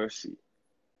for mercy.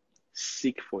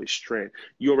 Seek for his strength.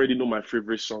 You already know my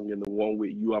favorite song in the one way,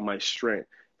 "You Are My Strength,"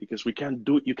 because you can't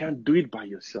do it by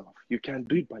yourself. You can't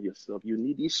do it by yourself. You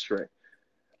need his strength.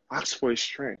 Ask for his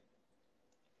strength.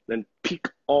 Then pick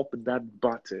up that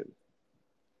button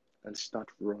and start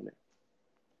running.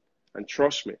 And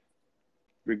trust me,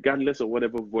 regardless of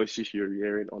whatever voices you're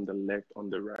hearing on the left, on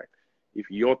the right,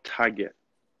 if your target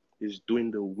is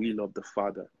doing the will of the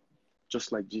Father,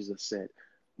 just like Jesus said,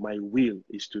 my will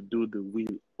is to do the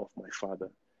will of my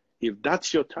Father. If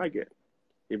that's your target,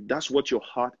 if that's what your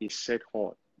heart is set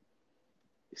on,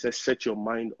 it says set your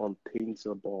mind on things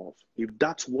above. If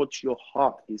that's what your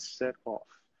heart is set off,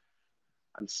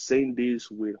 I'm saying this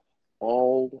with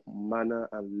all manner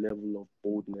and level of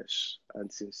boldness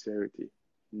and sincerity.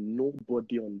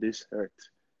 Nobody on this earth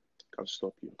can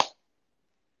stop you.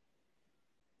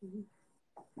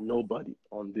 Nobody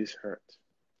on this earth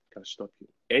can stop you.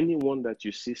 Anyone that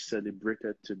you see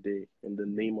celebrated today in the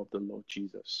name of the Lord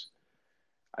Jesus,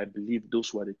 I believe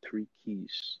those were the three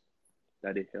keys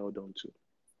that they held on to.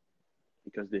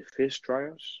 Because they faced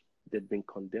trials, they've been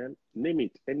condemned. Name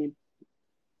it, any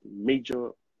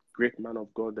major great man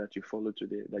of God that you follow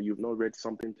today, that you've not read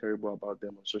something terrible about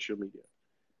them on social media.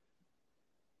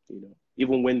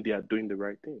 Even when they are doing the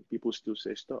right thing, people still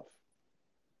say stuff.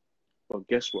 But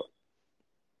guess what?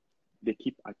 They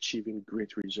keep achieving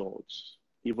great results,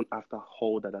 even after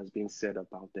all that has been said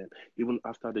about them, even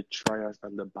after the trials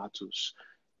and the battles,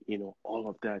 all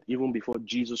of that. Even before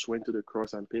Jesus went to the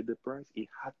cross and paid the price, he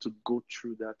had to go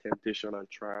through that temptation and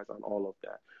trials and all of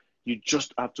that. You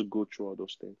just have to go through all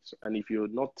those things. And if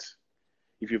you've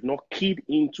not keyed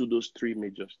into those three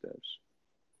major steps,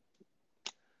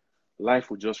 life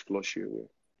will just flush you away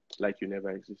like you never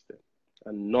existed.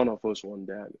 And none of us want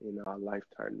that in our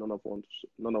lifetime. None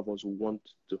of us want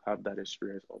to have that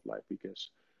experience of life,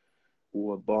 because we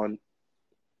were born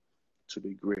to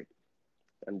be great.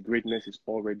 And greatness is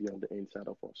already on the inside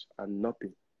of us. And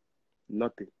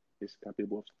nothing is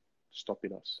capable of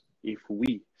stopping us if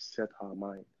we set our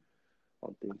mind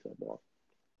on things above.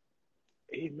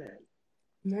 Amen.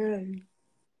 Man,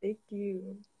 thank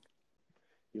you.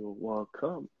 You're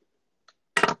welcome.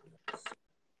 So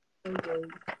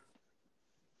good.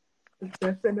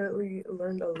 Definitely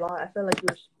learned a lot. I felt like you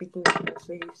were speaking to my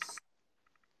face.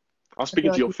 I was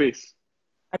speaking to your face.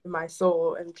 In my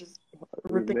soul and just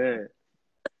ripping Amen.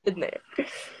 in there.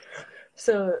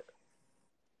 So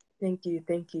thank you.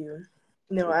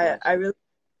 I really,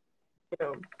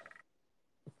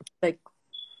 like,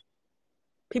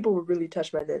 people were really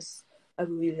touched by this. I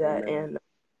believe that. Amen. And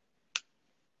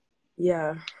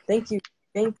yeah, thank you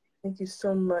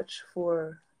so much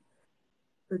for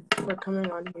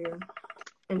coming on here.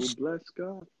 And we bless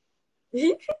God.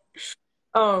 We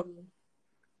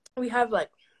have like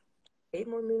 8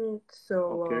 more minutes,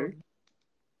 so okay.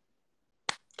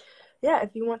 Yeah,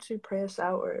 if you want to pray us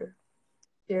out or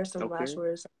share some last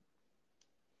words.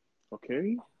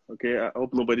 Okay. I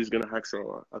hope nobody's gonna ask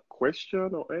a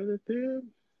question or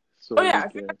anything. So yeah,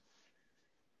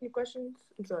 any questions?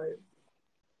 I'm sorry.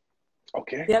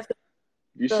 Okay. You have to,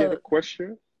 you see the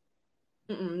question?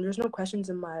 There's no questions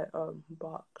in my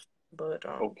box, but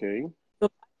okay. So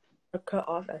I cut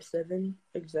off at 7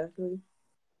 exactly.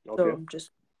 Okay. So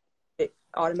it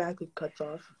automatically cuts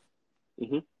off.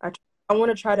 Mm-hmm. I want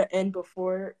to try to end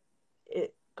before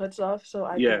it cuts off, so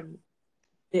I can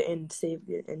it and save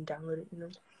it and download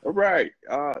it. All right.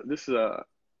 This is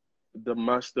the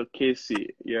Master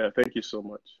Casey. Yeah. Thank you so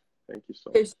much. Thank you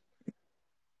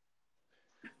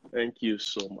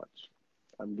so much.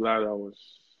 I'm glad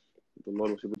the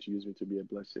Lord was able to use me to be a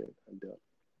blessing, and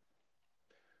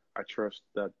I trust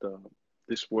that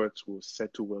these words will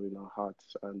settle well in our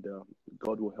hearts, and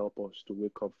God will help us to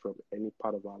wake up from any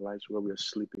part of our lives where we are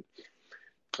sleeping,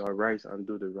 to arise and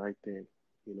do the right thing.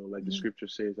 Like the scripture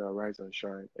says, arise and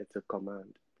shine. It's a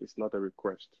command. It's not a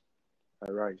request.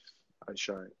 Arise and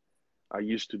shine. I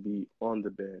used to be on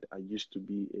the bed. I used to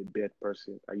be a bad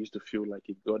person. I used to feel like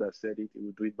if God has said it, he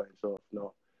would do it by himself.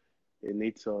 No, it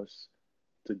needs us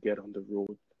to get on the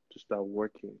road, to start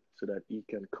working so that he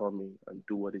can come in and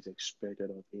do what is expected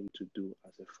of him to do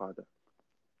as a father.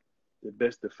 The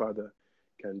best the father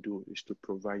can do is to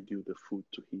provide you the food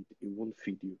to eat. He won't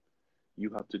feed you. You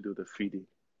have to do the feeding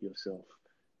yourself.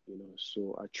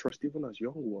 So I trust even as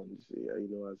young ones, as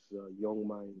young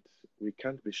minds, we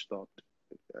can't be stopped.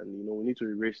 And, we need to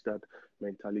erase that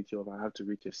mentality of I have to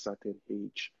reach a certain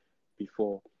age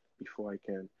before I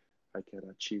can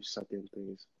achieve certain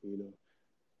things,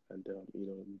 and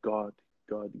God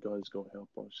is going to help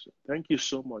us. Thank you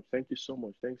so much. Thanks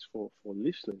for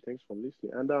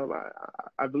listening. And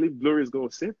I believe Glory is going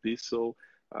to save this. So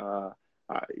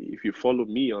if you follow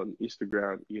me on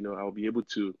Instagram, I'll be able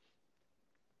to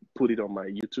put it on my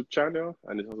YouTube channel,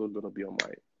 and it's also going to be on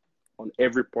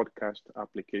every podcast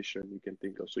application you can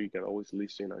think of, so you can always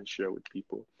listen and share with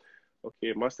people.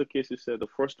 Okay, Master Casey said the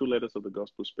first 2 letters of the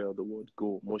gospel spell the word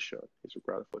go, motion. It's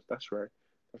required of us. That's right.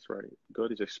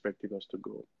 God is expecting us to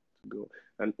go.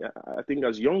 And I think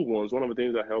as young ones, one of the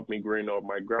things that helped me growing up,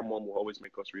 my grandmom will always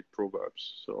make us read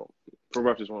Proverbs. So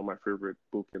Proverbs is one of my favorite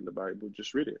books in the Bible.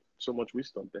 Just read it. So much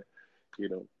wisdom there,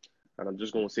 And I'm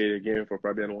just going to say it again for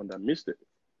probably anyone that missed it.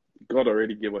 God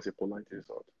already gave us a polite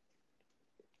insult.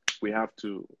 We have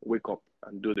to wake up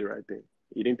and do the right thing.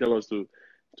 He didn't tell us to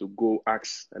to go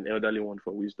ask an elderly one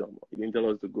for wisdom. He didn't tell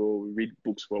us to go read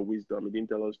books for wisdom. He didn't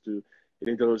tell us to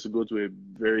go to a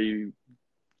very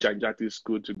gigantic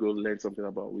school to go learn something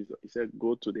about wisdom. He said,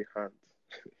 go to the hand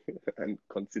and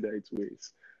consider its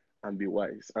ways and be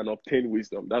wise and obtain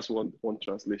wisdom. That's what one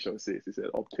translation says. He said,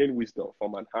 obtain wisdom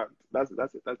from an hand. That's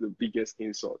the biggest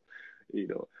insult,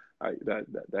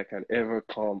 that can ever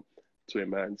come to a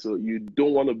man. So you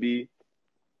don't want to be,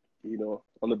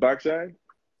 on the backside.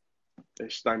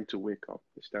 It's time to wake up.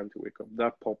 It's time to wake up.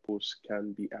 That purpose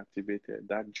can be activated.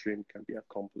 That dream can be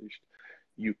accomplished.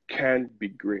 You can be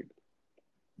great.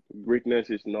 Greatness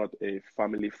is not a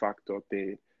family factor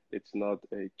thing. It's not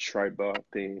a tribal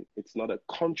thing. It's not a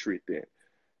country thing.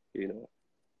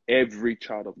 Every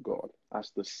child of God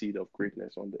has the seed of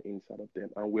greatness on the inside of them.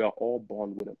 And we are all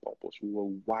born with a purpose. We were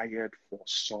wired for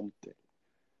something.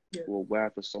 Yeah. We're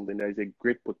wired for something. There is a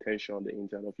great potential on the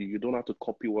inside of you. You don't have to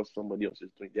copy what somebody else is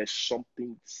doing. There's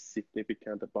something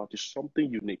significant about it,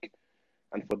 something unique.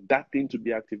 And for that thing to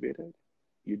be activated,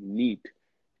 you need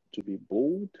to be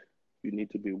bold, you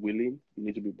need to be willing, you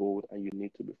need to be bold, and you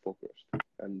need to be focused.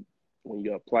 And when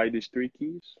you apply these three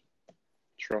keys,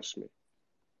 trust me,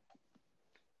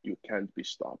 you can't be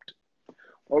stopped.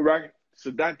 All right,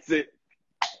 so that's it.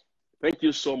 Thank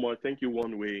you so much. Thank you,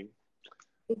 One Way,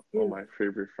 for my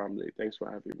favorite family. Thanks for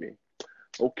having me.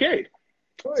 Okay,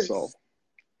 so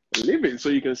leave it so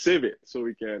you can save it, so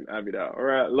we can have it out. All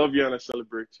right, love you and I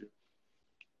celebrate you.